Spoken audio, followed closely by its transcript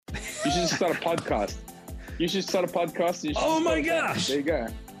should just start a podcast. You should start a podcast. Oh my gosh! There you go.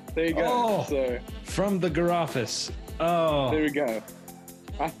 There you go. Oh, so from the Garoffice. Oh, there we go.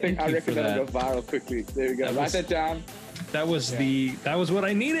 I reckon that'll go viral quickly. There we go. Write that down. That was what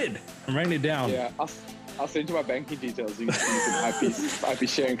I needed. I'm writing it down. Yeah, I'll send you my banking details. You can IP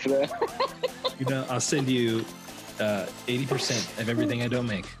sharing for that. I'll send you 80% of everything I don't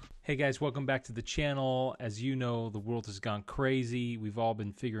make. Hey guys, welcome back to the channel. As you know, the world has gone crazy. We've all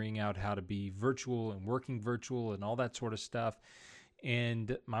been figuring out how to be virtual and working virtual and all that sort of stuff.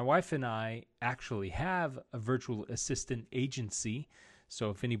 And my wife and I actually have a virtual assistant agency. So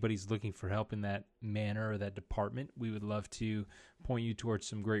if anybody's looking for help in that manner or that department, we would love to point you towards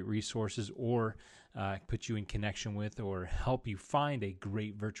some great resources or put you in connection with or help you find a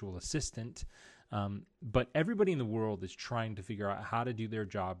great virtual assistant. But everybody in the world is trying to figure out how to do their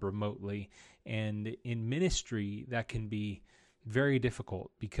job remotely. And in ministry, that can be very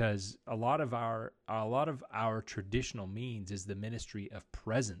difficult because a lot of our traditional means is the ministry of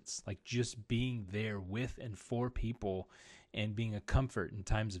presence, like just being there with and for people and being a comfort in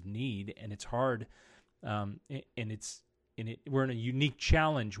times of need. And it's hard, we're in a unique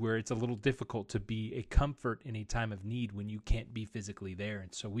challenge where it's a little difficult to be a comfort in a time of need when you can't be physically there.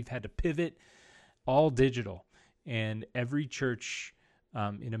 And so we've had to pivot all digital, and every church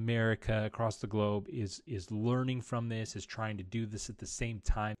in America across the globe is learning from this, is trying to do this at the same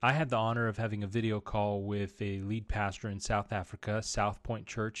time. I had the honor of having a video call with a lead pastor in South Africa, South Point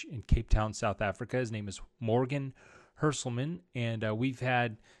Church in Cape Town, South Africa. His name is Morgan Herselman, and we've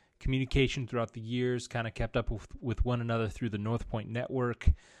had communication throughout the years, kind of kept up with one another through the North Point network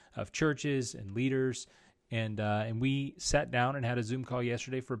of churches and leaders. And we sat down and had a Zoom call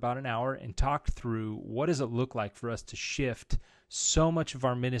yesterday for about an hour and talked through what does it look like for us to shift so much of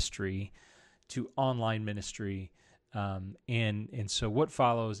our ministry to online ministry. And so what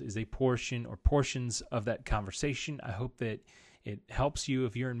follows is a portion or portions of that conversation. I hope that it helps you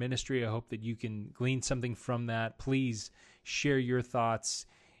if you're in ministry. I hope that you can glean something from that. Please share your thoughts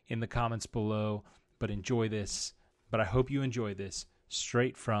in the comments below, but enjoy this. But I hope you enjoy this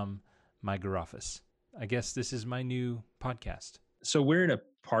straight from my Garoffice. I guess this is my new podcast. So we're in a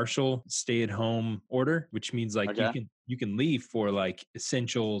partial stay-at-home order, which means like you can leave for like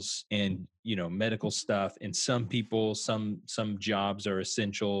essentials and medical stuff. And some people, some jobs are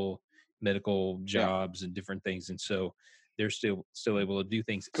essential medical jobs and different things, and so they're still able to do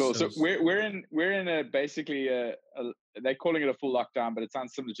things. Cool. So we're in a basically they're calling it a full lockdown, but it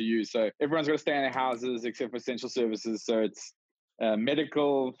sounds similar to you. So everyone's got to stay in their houses except for essential services. So it's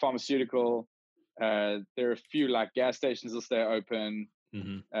medical, pharmaceutical. There are a few like gas stations will stay open,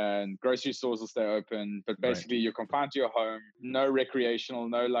 and grocery stores will stay open. But basically, you're confined to your home. No recreational,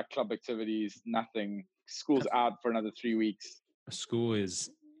 no like club activities, nothing. School's out for another 3 weeks. School is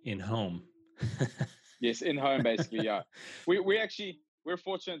in home. Yes, in home basically. Yeah, we're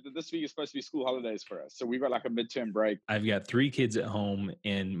fortunate that this week is supposed to be school holidays for us, so we've got like a midterm break. I've got 3 kids at home,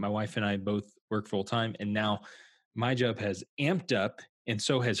 and my wife and I both work full time, and now my job has amped up, and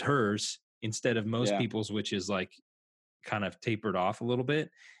so has hers. Instead of most people's, which is like kind of tapered off a little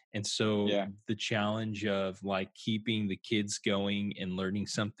bit. And so the challenge of like keeping the kids going and learning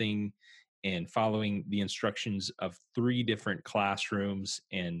something and following the instructions of 3 different classrooms,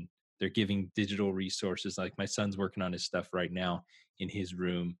 and they're giving digital resources. Like my son's working on his stuff right now in his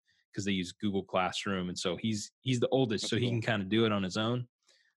room because they use Google Classroom. And so he's the oldest, so he can kind of do it on his own.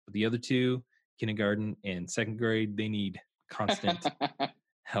 But the other 2, kindergarten and 2nd grade, they need constant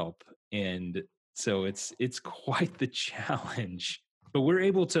help. And so it's quite the challenge, but we're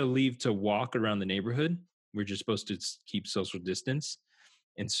able to leave to walk around the neighborhood. We're just supposed to keep social distance.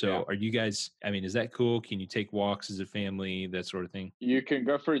 And so are you guys, I mean, is that cool? Can you take walks as a family, that sort of thing? You can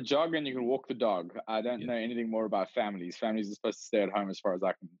go for a jog and you can walk the dog. I don't know anything more about families. Families are supposed to stay at home as far as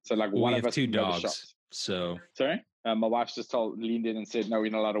I can. So like one of us 2 dogs. So sorry? My wife's just leaned in and said, no, we're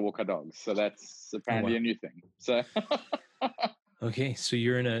not allowed to walk our dogs. So that's apparently a new thing. So okay, so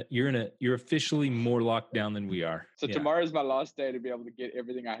you're officially more locked down than we are. So tomorrow's my last day to be able to get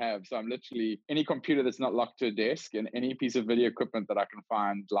everything I have. So I'm literally any computer that's not locked to a desk and any piece of video equipment that I can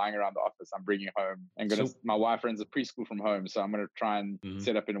find lying around the office, I'm bringing home. And my wife runs a preschool from home, so I'm going to try and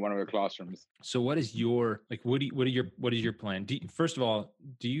set up in one of her classrooms. So what is your what is your plan? First of all,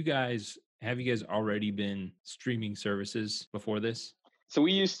 have you guys already been streaming services before this? So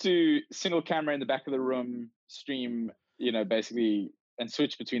we used to single camera in the back of the room, stream basically, and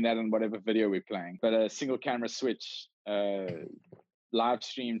switch between that and whatever video we're playing. But a single camera switch live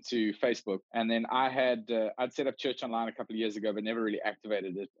stream to Facebook. And then I'd set up Church Online a couple of years ago, but never really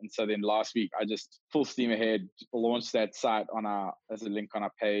activated it. And so then last week, I just full steam ahead launched that site as a link on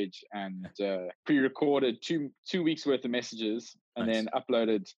our page, and pre-recorded two weeks worth of messages, and then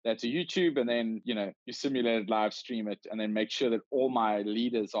uploaded that to YouTube. And then, you simulated live stream it, and then make sure that all my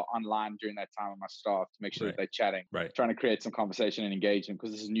leaders are online during that time, on my staff, to make sure that they're chatting, trying to create some conversation and engagement,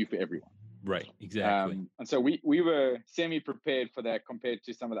 because this is new for everyone. Right, exactly. And so we were semi-prepared for that compared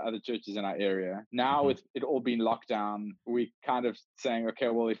to some of the other churches in our area. Now, with it all being locked down, we kind of saying, okay,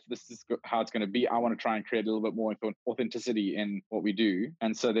 well, if this is how it's going to be, I want to try and create a little bit more authenticity in what we do.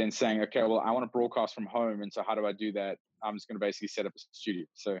 And so then saying, okay, well, I want to broadcast from home. And so how do I do that? I'm just going to basically set up a studio.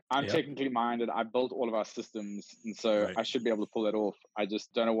 So I'm technically minded. I built all of our systems, and so I should be able to pull that off. I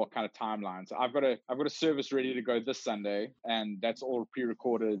just don't know what kind of timeline. So I've got a service ready to go this Sunday, and that's all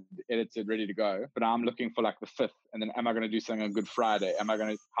pre-recorded, edited, ready to go. But I'm looking for like the 5th, and then am I going to do something on Good Friday? How am I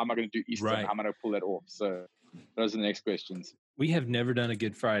going to do Easter? How am I going to pull that off? So those are the next questions. We have never done a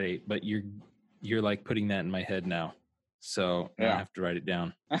Good Friday, but you're like putting that in my head now. So I have to write it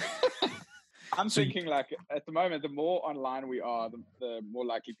down. I'm thinking like at the moment, the more online we are, the more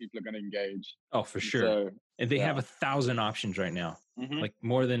likely people are going to engage. Oh, for sure. And they have 1,000 options right now, like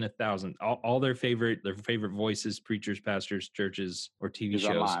more than 1,000. All their favorite voices, preachers, pastors, churches, or TV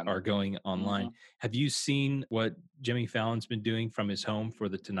shows are going online. Have you seen what Jimmy Fallon's been doing from his home for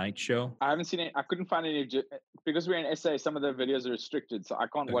the Tonight Show? I haven't seen it. I couldn't find any, because we're in SA. Some of the videos are restricted, so I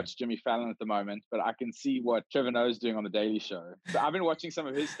can't watch Jimmy Fallon at the moment. But I can see what Trevor Noah's doing on the Daily Show. So I've been watching some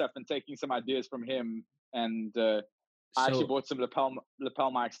of his stuff and taking some ideas from him. And I actually bought some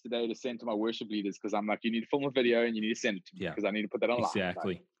lapel mics today to send to my worship leaders, because I'm like, you need to film a video and you need to send it to me, because I need to put that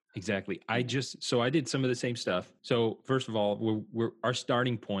online. Exactly. I did some of the same stuff. So first of all, our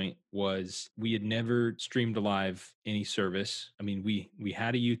starting point was we had never streamed live any service. I mean, we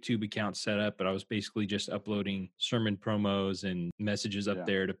had a YouTube account set up, but I was basically just uploading sermon promos and messages up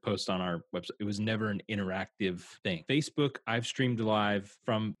there to post on our website. It was never an interactive thing. Facebook, I've streamed live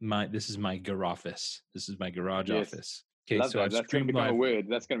from this is my garage office. This is my garage office. Okay, so that's going to become a word.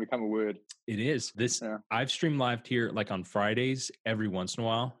 That's going to become a word. It is. I've streamed live here like on Fridays every once in a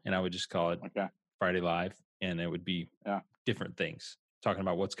while, and I would just call it Friday Live, and it would be different things, talking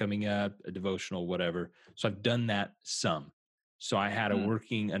about what's coming up, a devotional, whatever. So I've done that some. So I had a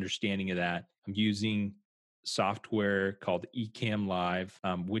working understanding of that. I'm using software called Ecamm Live,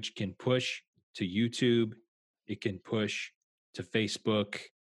 which can push to YouTube. It can push to Facebook.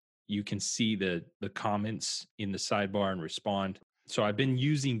 You can see the comments in the sidebar and respond. So I've been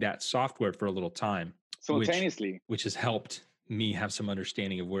using that software for a little time. Simultaneously. Which has helped me have some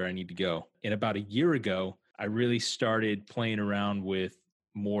understanding of where I need to go. And about a year ago, I really started playing around with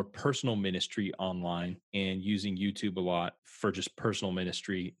more personal ministry online and using YouTube a lot for just personal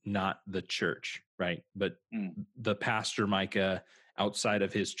ministry, not the church, right? But the pastor Micah outside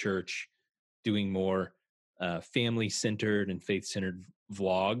of his church doing more family-centered and faith-centered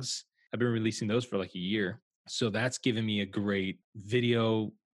vlogs. I've been releasing those for like a year. So that's given me a great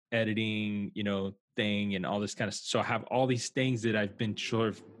video editing, thing and all this kind of stuff. So I have all these things that I've been sort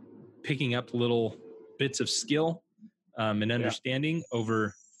of picking up little bits of skill and understanding over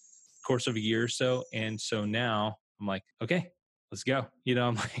the course of a year or so. And so now I'm like, okay, let's go.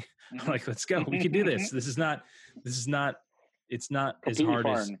 I'm like, let's go. We can do this. It's not as hard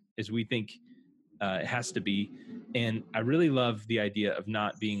as we think it has to be. And I really love the idea of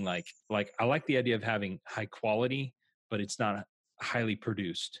not being like I like the idea of having high quality, but it's not highly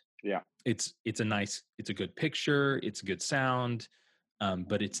produced. Yeah. It's a good picture. It's a good sound.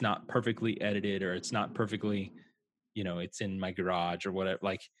 But it's not perfectly edited, or it's not perfectly, it's in my garage or whatever.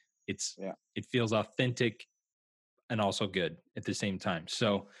 Like it feels authentic and also good at the same time.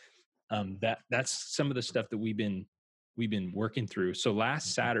 So that's some of the stuff that we've been working through. So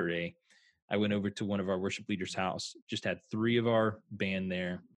last Saturday, I went over to one of our worship leaders' house, just had 3 of our band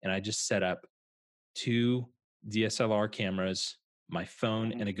there, and I just set up 2 DSLR cameras, my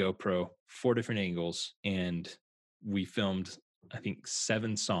phone and a GoPro, 4 different angles, and we filmed, I think,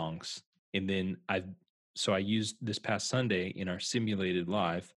 7 songs. And then I used this past Sunday in our simulated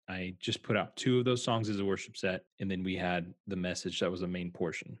live, I just put out 2 of those songs as a worship set, and then we had the message that was the main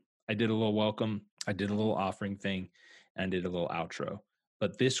portion. I did a little welcome, I did a little offering thing, and I did a little outro.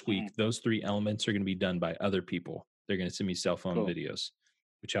 But this week, those 3 elements are going to be done by other people. They're going to send me cell phone videos,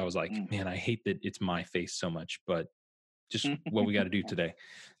 which I was like, man, I hate that it's my face so much, but just what we got to do today.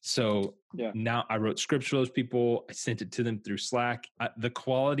 So now I wrote scripts for those people. I sent it to them through Slack. The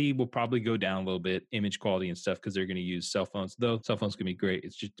quality will probably go down a little bit, image quality and stuff, because they're going to use cell phones, though cell phones can be great.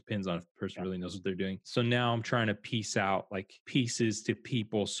 It just depends on if the person really knows what they're doing. So now I'm trying to piece out like pieces to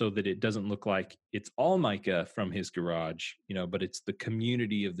people so that it doesn't look like it's all Micah from his garage, you know, but it's the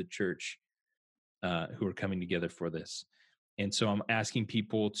community of the church who are coming together for this. And so I'm asking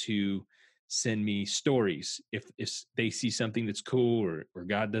people to send me stories if they see something that's cool, or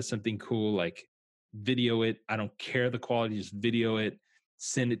God does something cool, like video it. I don't care the quality, just video it,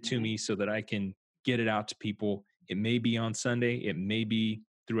 send it to me so that I can get it out to people. It may be on Sunday, it may be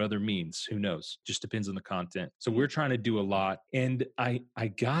through other means, who knows, just depends on the content. So we're trying to do a lot. And I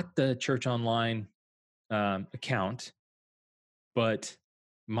got the Church Online account, but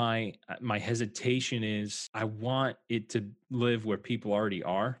my hesitation is I want it to live where people already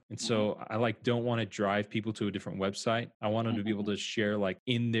are. And so I don't want to drive people to a different website. I want them to be able to share like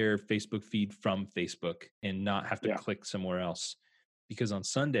in their Facebook feed from Facebook and not have to click somewhere else. Because on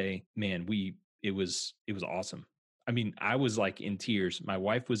Sunday, man, it was awesome. I mean, I was like in tears. My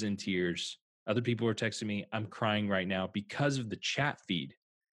wife was in tears. Other people were texting me, I'm crying right now because of the chat feed.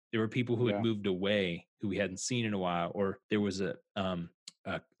 There were people who had moved away who we hadn't seen in a while, or there was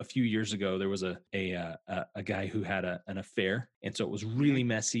a few years ago, there was a guy who had an affair. And so it was really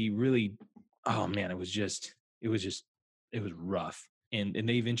messy, really, oh man, it was rough. And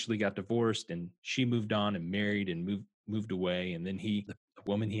they eventually got divorced, and she moved on and married and moved away. And then the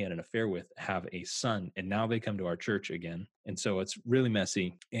woman he had an affair with have a son, and now they come to our church again. And so it's really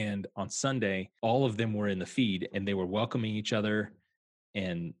messy. And on Sunday, all of them were in the feed and they were welcoming each other,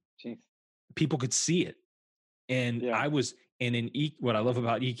 and people could see it. And what I love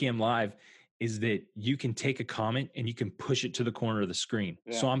about Ecamm Live is that you can take a comment and you can push it to the corner of the screen.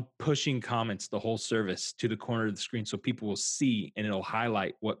 So I'm pushing comments the whole service to the corner of the screen so people will see, and it'll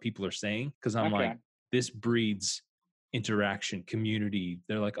highlight what people are saying. Cause I'm like, this breeds interaction, community.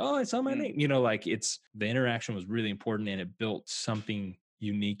 They're like, oh, I saw my name, you know, like the interaction was really important, and it built something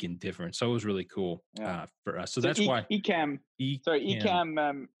unique and different. So it was really cool for us. So that's why Ecamm.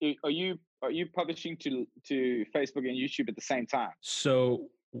 Are you publishing to Facebook and YouTube at the same time? So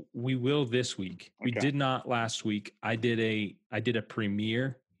we will this week. We did not last week. I did a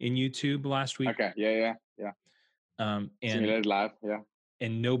premiere in YouTube last week. Okay. Yeah. And Simulated live. Yeah.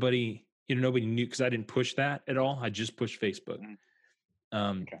 And nobody knew, because I didn't push that at all. I just pushed Facebook.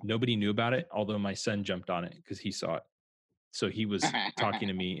 Nobody knew about it, although my son jumped on it because he saw it. So he was talking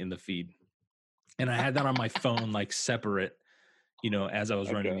to me in the feed, and I had that on my phone, like separate, you know, as I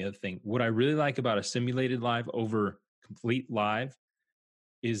was running the other thing. What I really like about a simulated live over complete live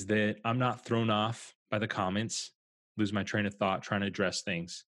is that I'm not thrown off by the comments, lose my train of thought, trying to address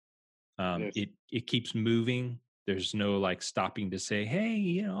things. It keeps moving. There's no like stopping to say, hey,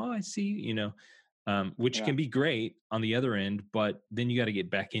 you know, oh, I see, you know, which can be great on the other end, but then you got to get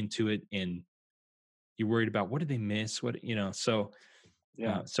back into it, and you're worried about what did they miss? What, you know, so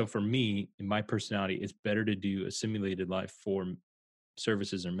so for me, in my personality, it's better to do a simulated live for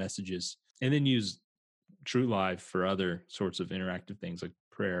services or messages, and then use True Live for other sorts of interactive things like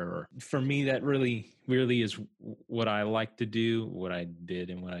prayer. Or for me, that really is what I like to do, what I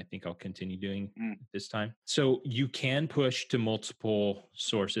did, and what I think I'll continue doing this time. So you can push to multiple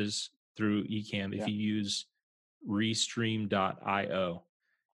sources through Ecamm if you use restream.io.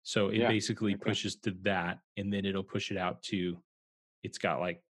 So it basically pushes to that, and then it'll push it out to, it's got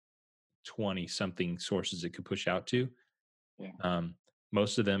like 20 something sources it could push out to.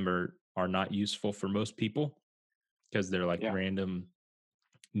 Most of them are not useful for most people because they're like random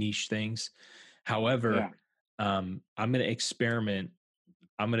niche things. However, I'm going to experiment.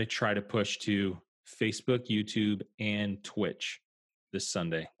 I'm going to try to push to Facebook, YouTube, and Twitch this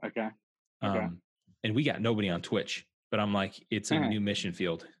Sunday. And we got nobody on Twitch, but I'm like, it's a new mission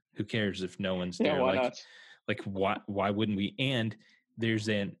field. Who cares if no one's there? Why wouldn't we? And there's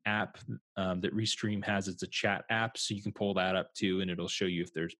an app that Restream has. It's a chat app, so you can pull that up too, and it'll show you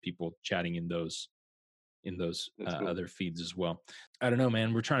if there's people chatting in those other feeds as well. I don't know,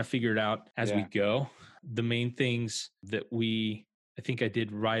 man. We're trying to figure it out as we go. The main things that I think I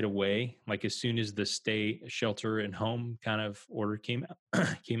did right away, like as soon as the stay shelter and home kind of order came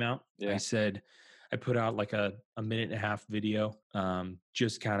out, I put out like a minute and a half video,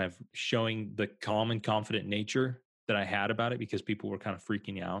 just kind of showing the calm and confident nature that I had about it, because people were kind of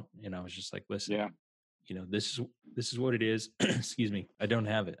freaking out. And I was just like, listen, you know, this is what it is. Excuse me. I don't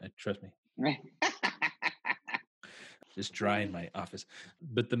have it. Trust me. just dry in my office.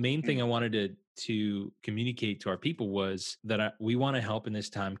 But the main thing I wanted to communicate to our people was that we want to help in this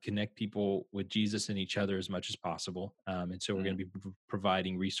time connect people with Jesus and each other as much as possible. And so we're going to be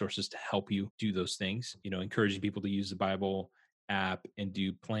providing resources to help you do those things, encouraging people to use the Bible app and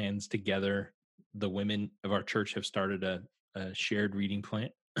do plans together. The women of our church have started a shared reading plan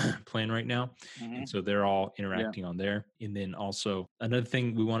right now. And so they're all interacting on there. And then also another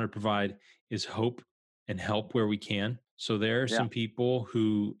thing we want to provide is hope and help where we can. So there are some people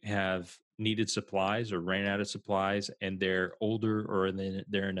who have needed supplies or ran out of supplies, and they're older, or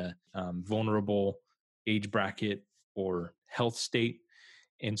they're in a vulnerable age bracket or health state.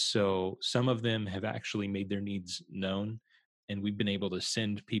 And so some of them have actually made their needs known, and we've been able to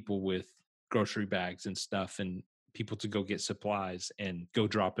send people with grocery bags and stuff and people to go get supplies and go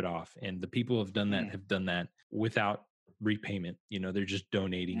drop it off. And the people who have done that without repayment. They're just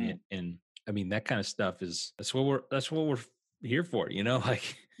donating it. And I mean, that kind of stuff that's what we're here for,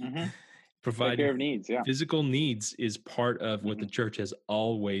 like providing take care of needs. Yeah. Physical needs is part of what the church has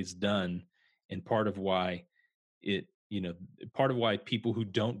always done. And part of why people who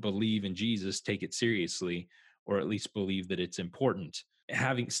don't believe in Jesus take it seriously, or at least believe that it's important.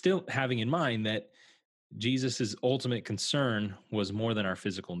 Having in mind that Jesus's ultimate concern was more than our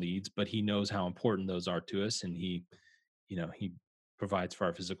physical needs, but he knows how important those are to us. And he provides for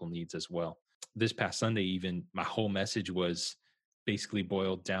our physical needs as well. This past Sunday, even, my whole message was basically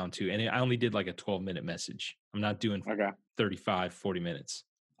boiled down to, and I only did like a 12-minute message. I'm not doing 35, 40 minutes.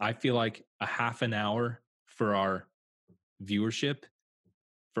 I feel like a half an hour for our viewership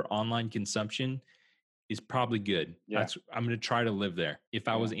for online consumption is probably good. I'm going to try to live there. If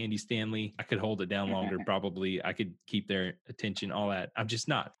I was Andy Stanley, I could hold it down longer. Probably I could keep their attention, all that. I'm just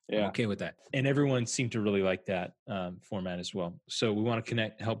not. I'm okay with that. And everyone seemed to really like that format as well. So we want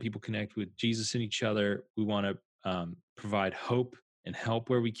to help people connect with Jesus and each other. We want to provide hope and help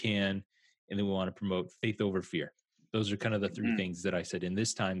where we can. And then we want to promote faith over fear. Those are kind of the three things that I said. In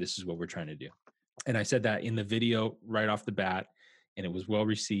this time, this is what we're trying to do. And I said that in the video right off the bat. And it was well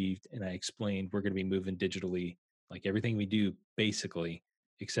received. And I explained we're going to be moving digitally, like everything we do, basically,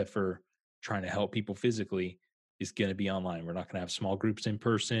 except for trying to help people physically, is going to be online. We're not going to have small groups in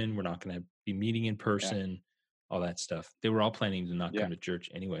person. We're not going to be meeting in person, all that stuff. They were all planning to not come to church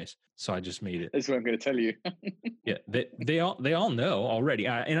anyways. So I just made it. That's what I'm going to tell you. They all know already.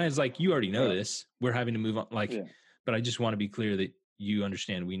 And I was like, you already know this. We're having to move on. But I just want to be clear that you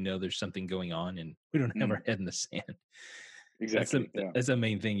understand. We know there's something going on, and we don't have our head in the sand. Exactly. That's the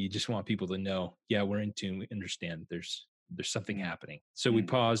main thing. You just want people to know, we're in tune. We understand there's something happening. So we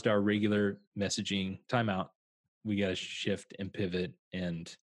paused our regular messaging timeout. We got to shift and pivot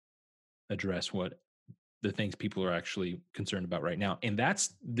and address what the things people are actually concerned about right now. And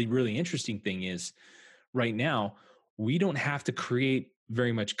that's the really interesting thing is right now, we don't have to create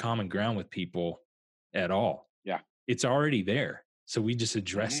very much common ground with people at all. Yeah. It's already there. So we just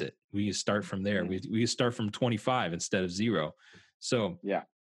address it. We just start from there. We start from 25 instead of 0. So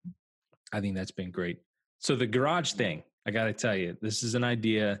I think that's been great. So the garage thing, I got to tell you, this is an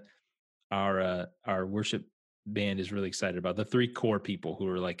idea our worship band is really excited about. The 3 core people who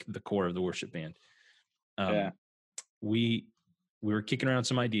are like the core of the worship band. We were kicking around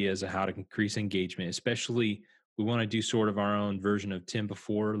some ideas of how to increase engagement, especially we want to do sort of our own version of Tim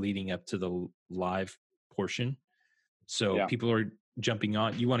before leading up to the live portion. So people are jumping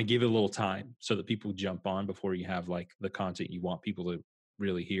on. You want to give it a little time so that people jump on before you have like the content you want people to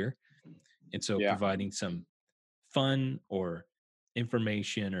really hear. And so providing some fun or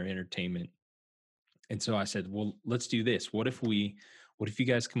information or entertainment. And so I said, well, let's do this. What if you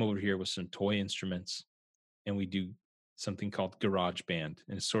guys come over here with some toy instruments and we do something called Garage Band?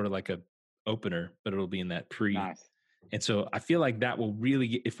 And it's sort of like a opener, but it'll be in that pre. Nice. And so I feel like that will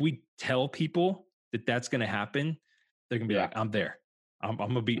really, if we tell people that that's going to happen, they're going to be like, I'm there. I'm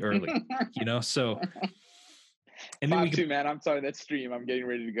going to be early, so. And then man, I'm sorry, that stream, I'm getting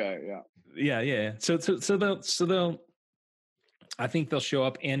ready to go. Yeah. So they'll, I think they'll show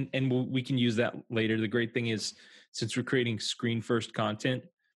up and we can use that later. The great thing is, since we're creating screen first content,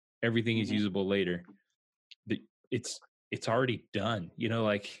 everything is usable later. It's already done,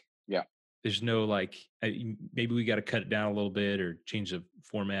 there's no maybe we got to cut it down a little bit or change the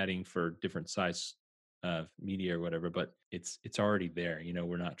formatting for different size of media or whatever, but it's already there.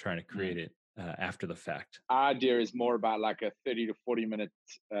 We're not trying to create it after the fact. Our idea is more about like a 30 to 40 minute,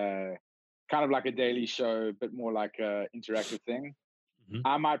 kind of like a daily show, but more like a interactive thing.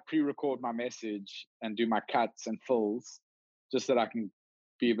 I might pre-record my message and do my cuts and fills just so that I can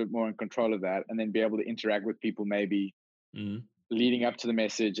be a bit more in control of that and then be able to interact with people maybe leading up to the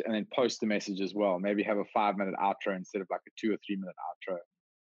message, and then post the message as well. Maybe have a 5-minute outro instead of like a 2 or 3 minute outro.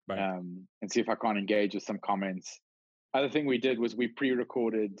 Right. And see if I can't engage with some comments. Other thing we did was we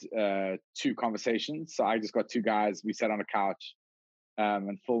pre-recorded 2 conversations. So I just got 2 guys. We sat on a couch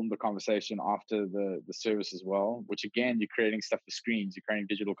and filmed the conversation after the service as well. Which again, you're creating stuff for screens. You're creating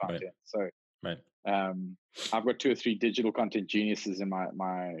digital content. Right. So I've got 2 or 3 digital content geniuses in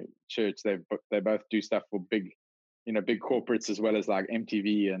my church. They both do stuff for big corporates as well as like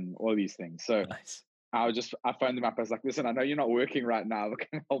MTV and all these things. So Nice. I phoned them up. I was like, listen, I know you're not working right now, but can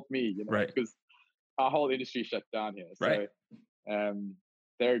you help me? Right. Because our whole industry shut down here. Right. So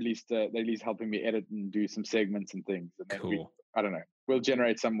they're at least helping me edit and do some segments and things. And then Cool. I don't know, we'll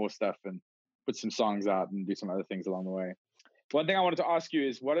generate some more stuff and put some songs out and do some other things along the way. One thing I wanted to ask you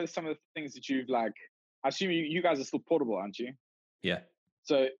is, what are some of the things that you've like? I assume you guys are still portable, aren't you? Yeah.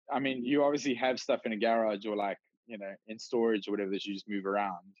 So I mean, you obviously have stuff in a garage or like in storage or whatever that you just move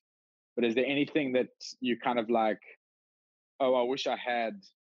around. But is there anything that you kind of like, oh, I wish I had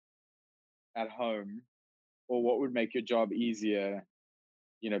at home, or what would make your job easier,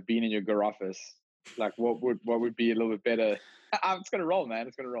 being in your garage office? Like what would be a little bit better? It's gonna roll, man.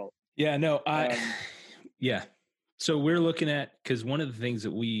 It's gonna roll. Yeah, no, yeah. So we're looking at, because one of the things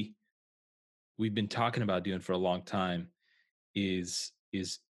that we've been talking about doing for a long time is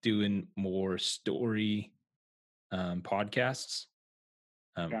doing more story podcasts.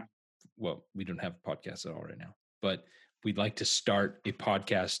 Okay. Well, we don't have a podcast at all right now, but we'd like to start a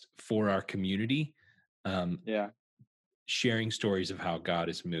podcast for our community, sharing stories of how God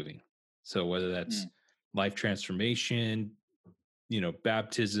is moving. So whether that's life transformation,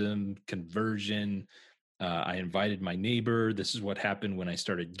 baptism, conversion. I invited my neighbor. This is what happened when I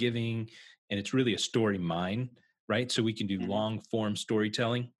started giving. And it's really a story mine, right? So we can do long form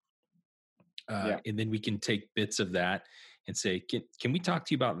storytelling. And then we can take bits of that and say, can we talk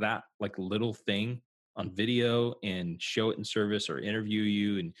to you about that like little thing on video and show it in service or interview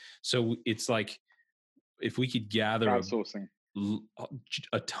you? And so it's like, if we could gather crowdsourcing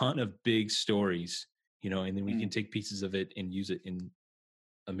a ton of big stories, and then we can take pieces of it and use it in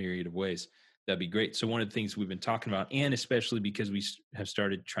a myriad of ways, that'd be great. So one of the things we've been talking about, and especially because we have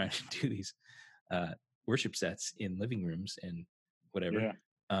started trying to do these worship sets in living rooms and whatever,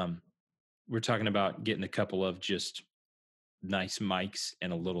 we're talking about getting a couple of just nice mics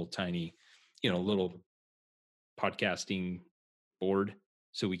and a little tiny, little podcasting board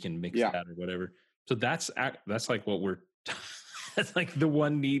so we can mix that or whatever. So that's like what that's like the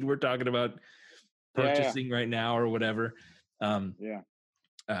one need we're talking about purchasing right now or whatever.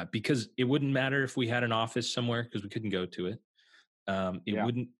 Because it wouldn't matter if we had an office somewhere, because we couldn't go to it. It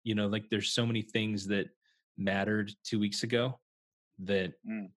wouldn't, like there's so many things that mattered 2 weeks ago that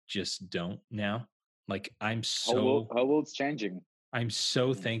just don't now. Like whole world's changing. I'm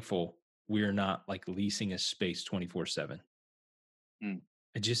so thankful we're not like leasing a space 24/7.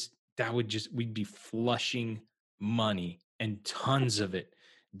 We'd be flushing money and tons of it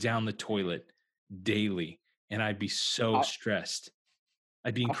down the toilet daily. And I'd be so stressed.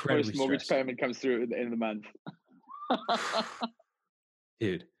 I'd be incredibly stressed. Mortgage payment comes through at the end of the month.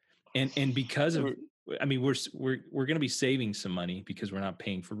 Dude. And because of, I mean, we're going to be saving some money because we're not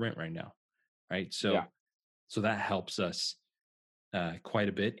paying for rent right now. Right. So that helps us quite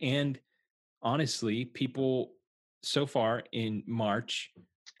a bit. And honestly, people so far in March,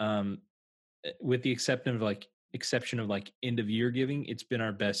 with the exception of like end of year giving, it's been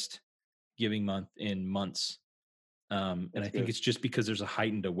our best giving month in months. And I think it's just because there's a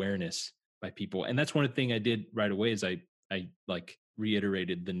heightened awareness by people. And that's one of the things I did right away is I like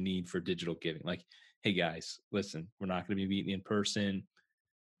reiterated the need for digital giving. Like, hey guys, listen, we're not going to be meeting in person.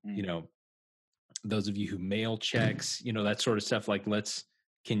 Those of you who mail checks, that sort of stuff, like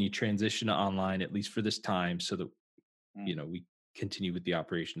can you transition to online at least for this time so that, we continue with the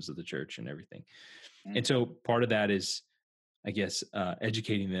operations of the church and everything. And so part of that is, I guess,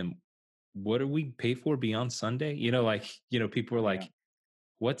 educating them. What do we pay for beyond Sunday? People are like,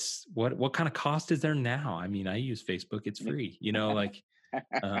 what kind of cost is there now? I mean, I use Facebook, it's free,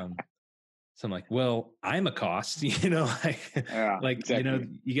 so I'm like, well, I'm a cost, exactly.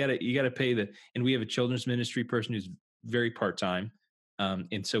 You gotta pay and we have a children's ministry person who's very part-time.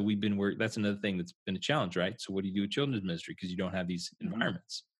 And so we've been that's another thing that's been a challenge, right? So what do you do with children's ministry? Because you don't have these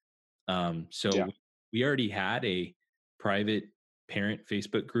environments. We already had a private parent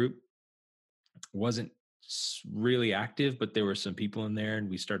Facebook group. Wasn't really active, but there were some people in there, and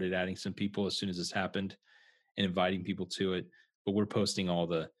we started adding some people as soon as this happened and inviting people to it. But we're posting all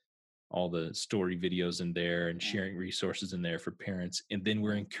the story videos in there and sharing resources in there for parents. And then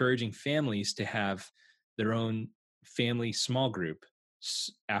we're encouraging families to have their own family small group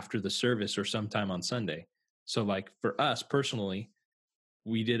after the service or sometime on Sunday. So like for us personally,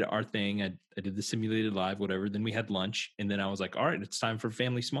 we did our thing. I did the simulated live, whatever. Then we had lunch, and then I was like, all right, it's time for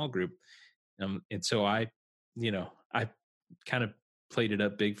family small group. And so I kind of played it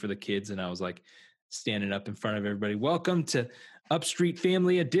up big for the kids, and I was like standing up in front of everybody. Welcome to Upstreet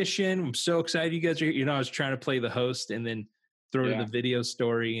Family Edition. I'm so excited you guys are here. I was trying to play the host and then throw to the video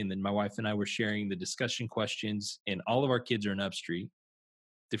story. And then my wife and I were sharing the discussion questions, and all of our kids are in Upstreet,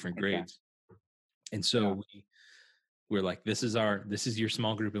 different grades. And so we're like, this is your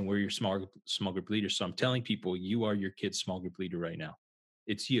small group, and we're your small group leaders. So I'm telling people, you are your kid's small group leader right now.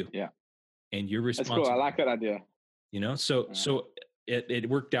 It's you. Yeah. And you're responsible. That's cool. I like that idea. So it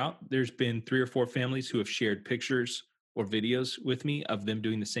worked out. There's been 3 or 4 families who have shared pictures or videos with me of them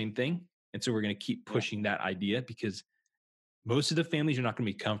doing the same thing. And so we're going to keep pushing that idea, because most of the families are not going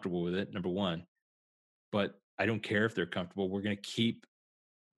to be comfortable with it, number one. But I don't care if they're comfortable. We're going to keep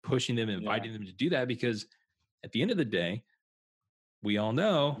pushing them, inviting them to do that, because at the end of the day, we all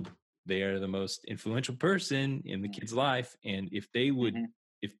know they are the most influential person in the kid's life. And if they would,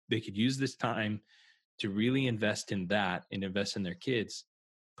 if they could use this time to really invest in that and invest in their kids,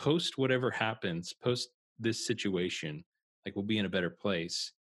 post whatever happens, post this situation, like we'll be in a better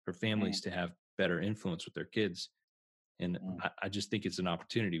place for families to have better influence with their kids. And I just think it's an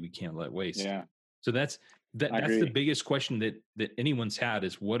opportunity we can't let waste. Yeah. So that's the biggest question that anyone's had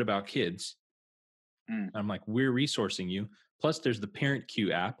is, what about kids? I'm like, we're resourcing you. Plus there's the Parent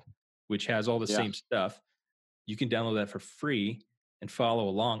Cue app, which has all the same stuff. You can download that for free and follow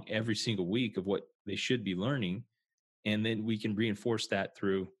along every single week of what they should be learning. And then we can reinforce that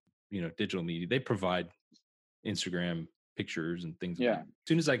through, digital media. They provide Instagram pictures and things. Yeah. As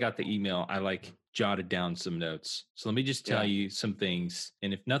soon as I got the email, I jotted down some notes. So let me just tell you some things.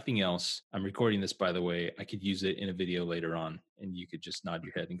 And if nothing else, I'm recording this, by the way, I could use it in a video later on, and you could just nod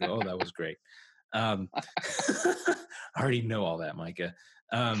your head and go, oh, that was great. I already know all that, Micah.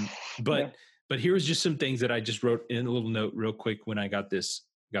 But here was just some things that I just wrote in a little note real quick when I got this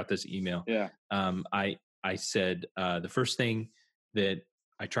email. Yeah. I said, the first thing that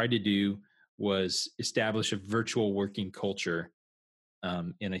I tried to do was establish a virtual working culture.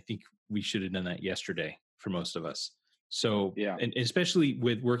 And I think we should have done that yesterday for most of us. So, and especially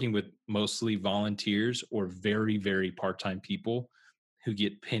with working with mostly volunteers or very, very part-time people who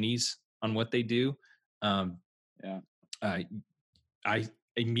get pennies on what they do. I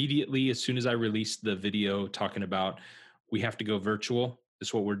immediately, as soon as I released the video talking about we have to go virtual, this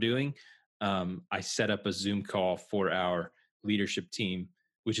is what we're doing, I set up a Zoom call for our leadership team,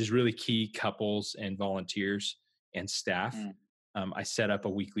 which is really key couples and volunteers and staff. I set up a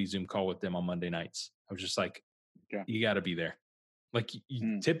weekly Zoom call with them on Monday nights. I was just like, you got to be there. Like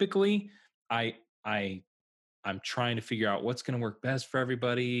typically I'm trying to figure out what's going to work best for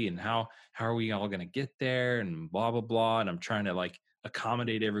everybody and how are we all going to get there and blah, blah, blah. And I'm trying to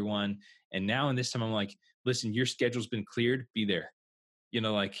accommodate everyone. And now in this time, I'm like, listen, your schedule's been cleared, be there. You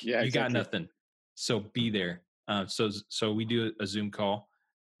got nothing. So be there. So we do a Zoom call,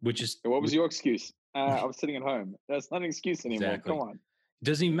 which is. What was your excuse? I was sitting at home. That's not an excuse anymore. Exactly. Come on.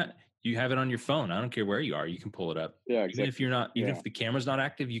 Doesn't even matter. You have it on your phone. I don't care where you are. You can pull it up. Yeah, exactly. Even if you're not, even if the camera's not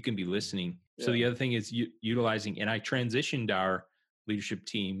active, you can be listening. So the other thing is utilizing, and I transitioned our leadership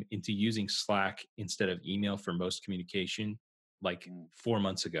team into using Slack instead of email for most communication 4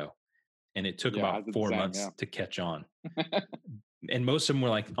 months ago. And it took about 4 months to catch on. And most of them were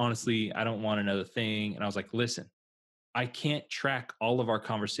like, honestly, I don't want another thing. And I was like, listen, I can't track all of our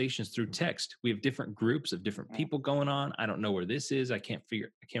conversations through text. We have different groups of different people going on. I don't know where this is. I can't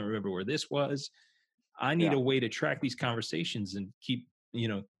remember where this was. I need a way to track these conversations and keep,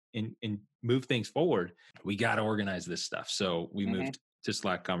 and move things forward. We got to organize this stuff. So we moved to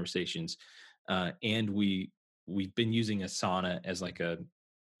Slack conversations. And we've been using Asana as a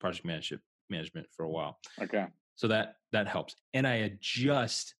project management for a while. Okay. So that helps. And I had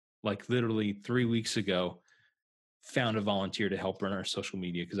just literally 3 weeks ago found a volunteer to help run our social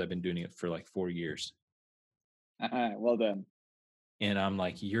media, because I've been doing it for 4 years. Well done. And I'm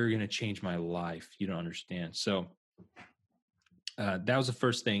like, you're going to change my life. You don't understand. So that was the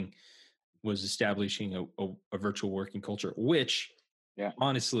first thing, was establishing a virtual working culture, which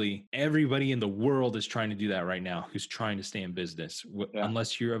honestly, everybody in the world is trying to do that right now, who's trying to stay in business.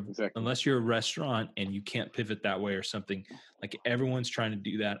 Unless you're a restaurant and you can't pivot that way or something, everyone's trying to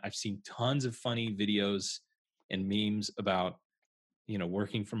do that. I've seen tons of funny videos and memes about,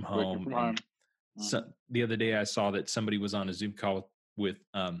 working from home. So the other day I saw that somebody was on a Zoom call with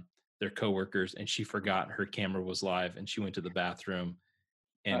their coworkers, and she forgot her camera was live and she went to the bathroom.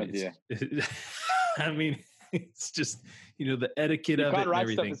 And I mean, It's just, the etiquette You of it can't and write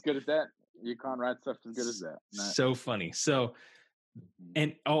everything. stuff as good as that. You can't write stuff as good as that. No. So funny. So,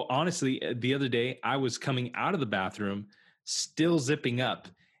 and honestly, the other day I was coming out of the bathroom, still zipping up,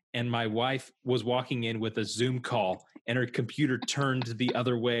 and my wife was walking in with a Zoom call, and her computer turned the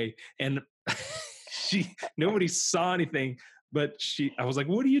other way, and nobody saw anything, but I was like,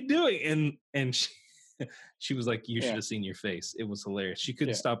 "What are you doing?" And she was like, "You should have seen your face. It was hilarious." She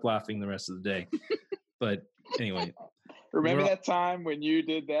couldn't stop laughing the rest of the day. But anyway, remember that time when you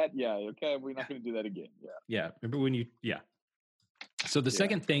did that? Yeah. Okay, we're not going to do that again. Yeah. Yeah. Remember when you? Yeah. So the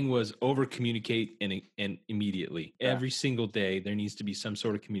second thing was over communicate and immediately. Every single day there needs to be some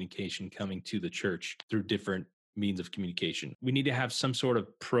sort of communication coming to the church through different means of communication. We need to have some sort of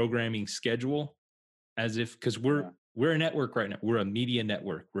programming schedule, as if, because we're a network right now. We're a media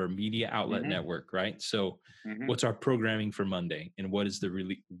network. We're a media outlet network, right? So what's our programming for Monday, and what is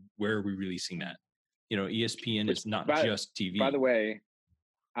where are we releasing that? ESPN is not just TV. By the way,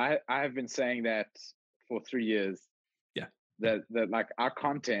 I have been saying that for 3 years. Yeah. That like our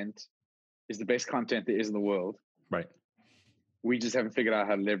content is the best content there is in the world. Right. We just haven't figured out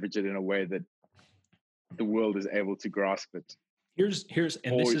how to leverage it in a way that the world is able to grasp it.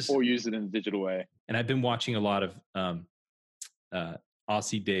 Or use it in a digital way. And I've been watching a lot of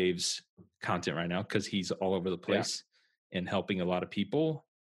Aussie Dave's content right now, because he's all over the place and helping a lot of people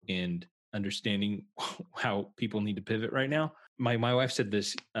and understanding how people need to pivot right now. My wife said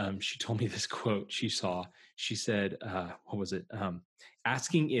this. She told me this quote she saw. She said, what was it?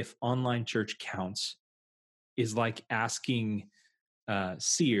 Asking if online church counts is like asking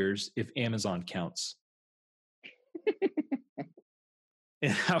Sears if Amazon counts.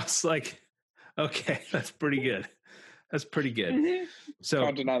 And I was like, okay, that's pretty good. That's pretty good. So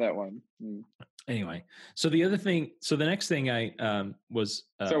can't deny that one. Anyway, so the next thing I was.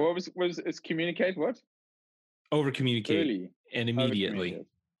 So what was communicate what? Over communicate and immediately.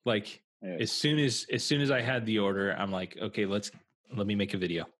 Like as soon as I had the order, I'm like, okay, let me make a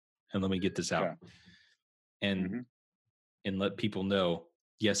video and let me get this out. And let people know,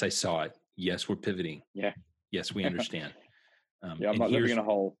 yes, I saw it. Yes, we're pivoting. Yeah. Yes, we understand. I'm not living in a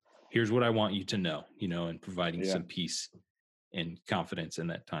hole. Here's what I want you to know, and providing some peace and confidence in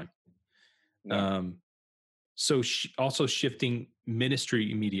that time. Yeah. So also shifting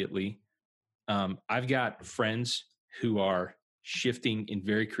ministry immediately. I've got friends who are shifting in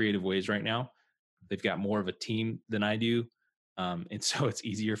very creative ways right now. They've got more of a team than I do. And so it's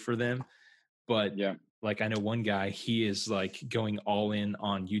easier for them. But like I know one guy, he is like going all in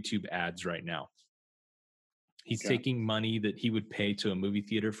on YouTube ads right now. He's taking money that he would pay to a movie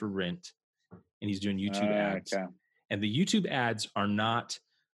theater for rent, and he's doing YouTube ads. And the YouTube ads are not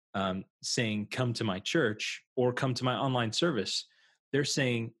saying, come to my church or come to my online service. They're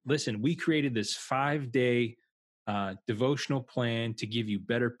saying, listen, we created this 5-day devotional plan to give you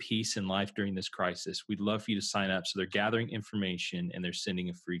better peace in life during this crisis. We'd love for you to sign up. So they're gathering information, and they're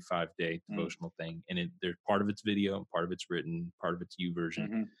sending a free 5-day devotional thing. And they're part of it's video, part of it's written, part of it's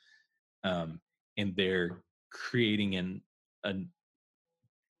YouVersion. And they're creating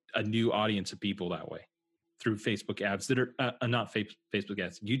a new audience of people that way through Facebook ads that are not Facebook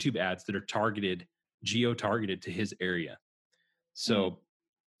ads, YouTube ads that are geo-targeted to his area. So,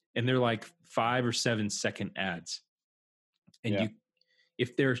 and they're like 5 or 7 second ads. And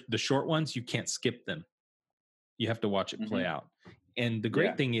if they're the short ones, you can't skip them. You have to watch it play out. And the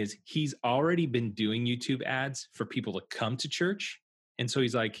great thing is he's already been doing YouTube ads for people to come to church. And so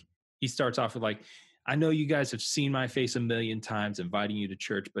he starts off with like, I know you guys have seen my face 1 million times inviting you to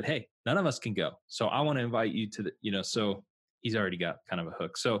church, but hey, none of us can go. So I want to invite you to so he's already got kind of a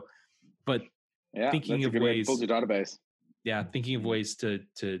hook. So, but thinking of ways, build your database. Yeah. Thinking of ways to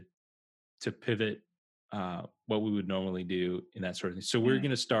pivot what we would normally do in that sort of thing. So we're going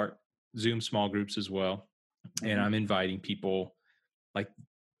to start Zoom small groups as well. And I'm inviting people like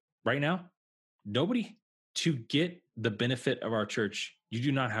right now, nobody to get the benefit of our church. You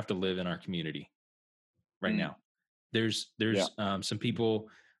do not have to live in our community. Right now, there's some people,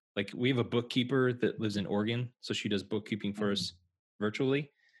 like we have a bookkeeper that lives in Oregon, so she does bookkeeping for us virtually,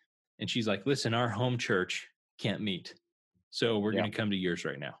 and she's like, "Listen, our home church can't meet, so we're going to come to yours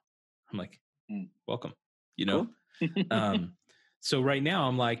right now." I'm like, "Welcome," Cool. So right now,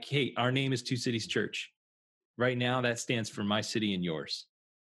 I'm like, "Hey, our name is Two Cities Church. Right now, that stands for my city and yours.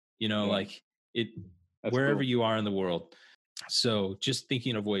 Like it, that's wherever cool. You are in the world." So just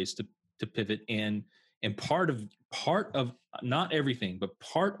thinking of ways to pivot and part of not everything, but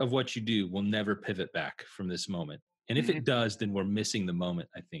part of what you do will never pivot back from this moment. And if it does, then we're missing the moment,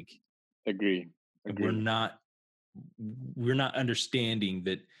 I think. Agree. We're not understanding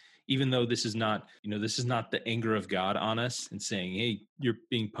that, even though this is not, this is not the anger of God on us and saying, hey, you're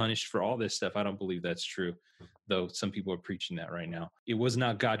being punished for all this stuff. I don't believe that's true, though some people are preaching that right now. It was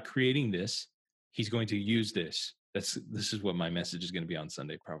not God creating this. He's going to use this. This is what my message is going to be on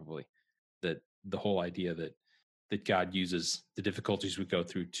Sunday, probably. That the whole idea that God uses the difficulties we go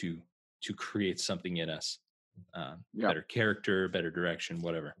through to create something in us, better character, better direction,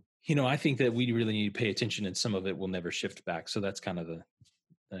 whatever. I think that we really need to pay attention, and some of it will never shift back. So that's kind of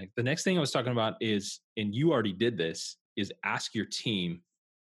the next thing I was talking about is, and you already did this, is ask your team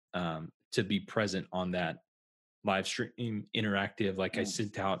to be present on that live stream interactive. Like I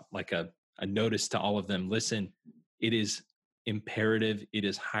sent out like a notice to all of them. Listen, it is imperative. It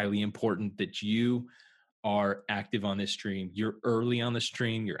is highly important that you are active on this stream. You're early on the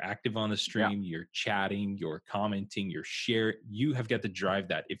stream. You're active on the stream. You're chatting. You're commenting. You're sharing. You have got to drive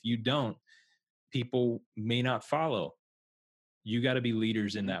that. If you don't, people may not follow. You got to be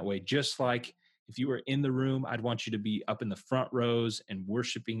leaders in that way. Just like if you were in the room, I'd want you to be up in the front rows and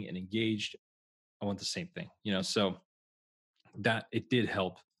worshiping and engaged. I want the same thing, so that it did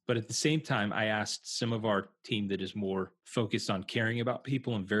help. But at the same time, I asked some of our team that is more focused on caring about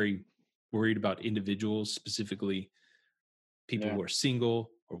people and very worried about individuals, specifically people who are single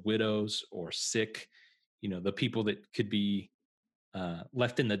or widows or sick, the people that could be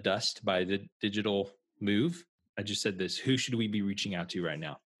left in the dust by the digital move. I just said this: who should we be reaching out to right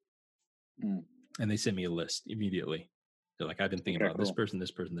now? And they sent me a list immediately. They're like, I've been thinking about this person,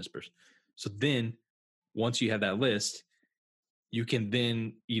 this person, this person. So then once you have that list, you can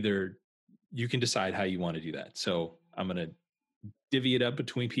then you can decide how you want to do that. So I'm going to divvy it up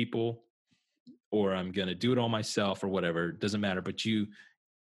between people, or I'm going to do it all myself, or whatever. It doesn't matter. But you,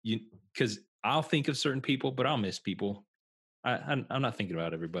 because I'll think of certain people, but I'll miss people. I'm not thinking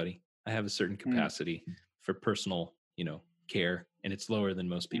about everybody. I have a certain capacity for personal, care, and it's lower than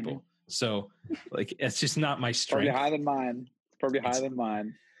most people. So like, it's just not my strength. Probably higher than mine. Probably higher than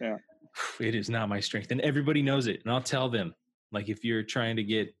mine. Yeah. It is not my strength. And everybody knows it. And I'll tell them, like, if you're trying to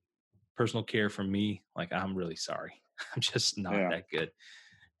get personal care from me, like, I'm really sorry. I'm just not that good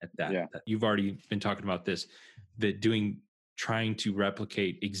at that. Yeah. You've already been talking about this, that trying to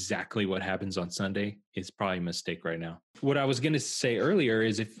replicate exactly what happens on Sunday is probably a mistake right now. What I was going to say earlier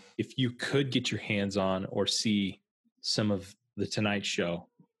is if you could get your hands on or see some of the Tonight Show,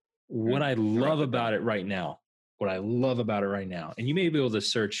 what I love about it right now, and you may be able to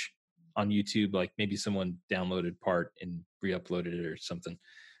search on YouTube, like maybe someone downloaded part and re-uploaded it or something.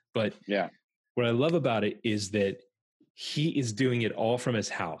 But what I love about it is that he is doing it all from his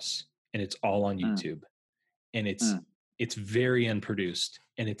house, and it's all on YouTube, and it's very unproduced,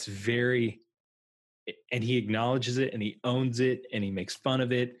 and and he acknowledges it, and he owns it, and he makes fun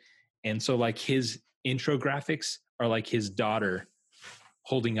of it. And so like his intro graphics are like his daughter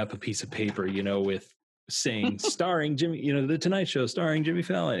holding up a piece of paper, with saying starring Jimmy, the Tonight Show starring Jimmy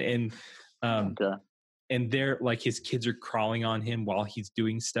Fallon. And and they're like, his kids are crawling on him while he's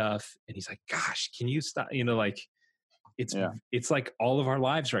doing stuff, and he's like, gosh, can you stop? Like it's like all of our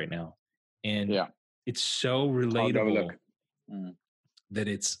lives right now. And it's so relatable that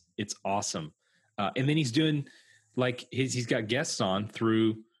it's awesome. And then he's doing like he's got guests on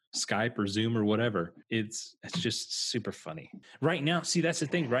through Skype or Zoom or whatever. It's just super funny right now. See, that's the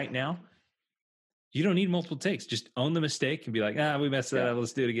thing right now. You don't need multiple takes. Just own the mistake and be like, we messed that up.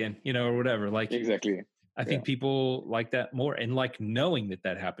 Let's do it again, or whatever. Like, exactly. I think people like that more, and like knowing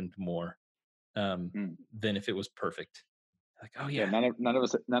that happened more than if it was perfect. Like, oh yeah. None of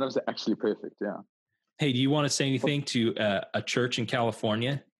us are actually perfect. Yeah. Hey, do you want to say anything to a church in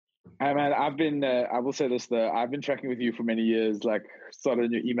California? Hey man, I've been. I will say this though. I've been tracking with you for many years. Like, started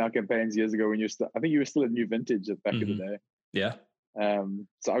in your email campaigns years ago when I think you were still at New Vintage back in the day. Yeah.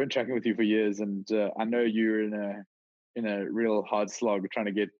 So I've been tracking with you for years, and I know you're in a real hard slog trying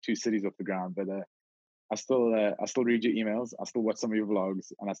to get 2 cities off the ground. But I still read your emails. I still watch some of your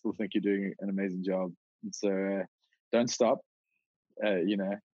vlogs, and I still think you're doing an amazing job. And so don't stop.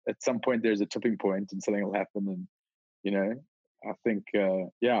 At some point there's a tipping point, and something will happen. And I think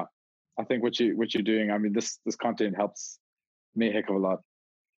I think what you're doing. I mean, this content helps me a heck of a lot.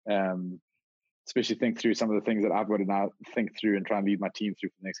 Especially think through some of the things that I've got to now think through and try and lead my team through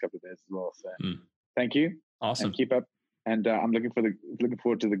for the next couple of days as well. So thank you. Awesome. And keep up. And I'm looking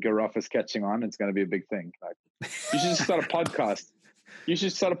forward to the Garoffice catching on. It's going to be a big thing. Like, you should just start a podcast.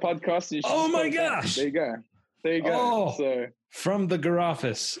 Oh my gosh. There you go. Oh, so from the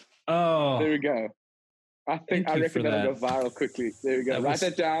Garoffice. Oh, there we go. I reckon that'll go viral quickly. There we go. Write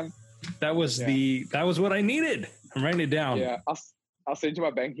that down. That was that was what I needed. I'm writing it down. Yeah. I'll send you my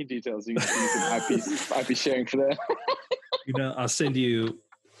banking details. You can IP sharing for that. I'll send you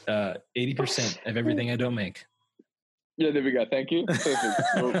 80% of everything I don't make. Yeah, there we go. Thank you. Perfect.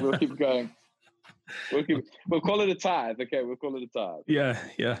 We'll keep going. We'll call it a tithe. Okay, we'll call it a tithe.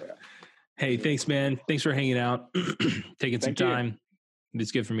 Yeah. Hey, thanks, man. Thanks for hanging out, taking some time.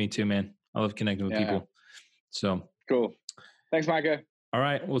 It's good for me too, man. I love connecting with people. So cool. Thanks, Micah. All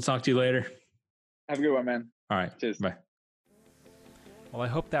right, we'll talk to you later. Have a good one, man. All right. Cheers. Bye. Well, I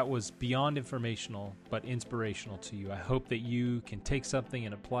hope that was beyond informational, but inspirational to you. I hope that you can take something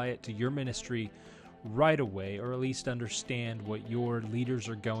and apply it to your ministry right away, or at least understand what your leaders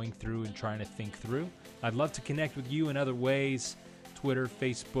are going through and trying to think through. I'd love to connect with you in other ways: Twitter,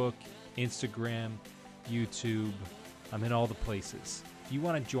 Facebook, Instagram, YouTube. I'm in all the places. If you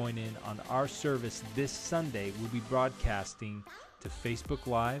want to join in on our service this Sunday, we'll be broadcasting to Facebook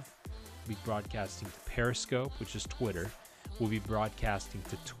Live, we'll be broadcasting to Periscope, which is Twitter, we'll be broadcasting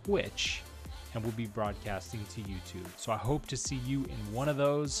to Twitch, and we'll be broadcasting to YouTube. So I hope to see you in one of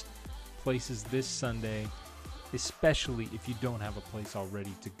those places this Sunday, especially if you don't have a place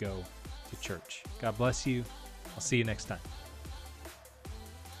already to go to church. God bless you. I'll see you next time.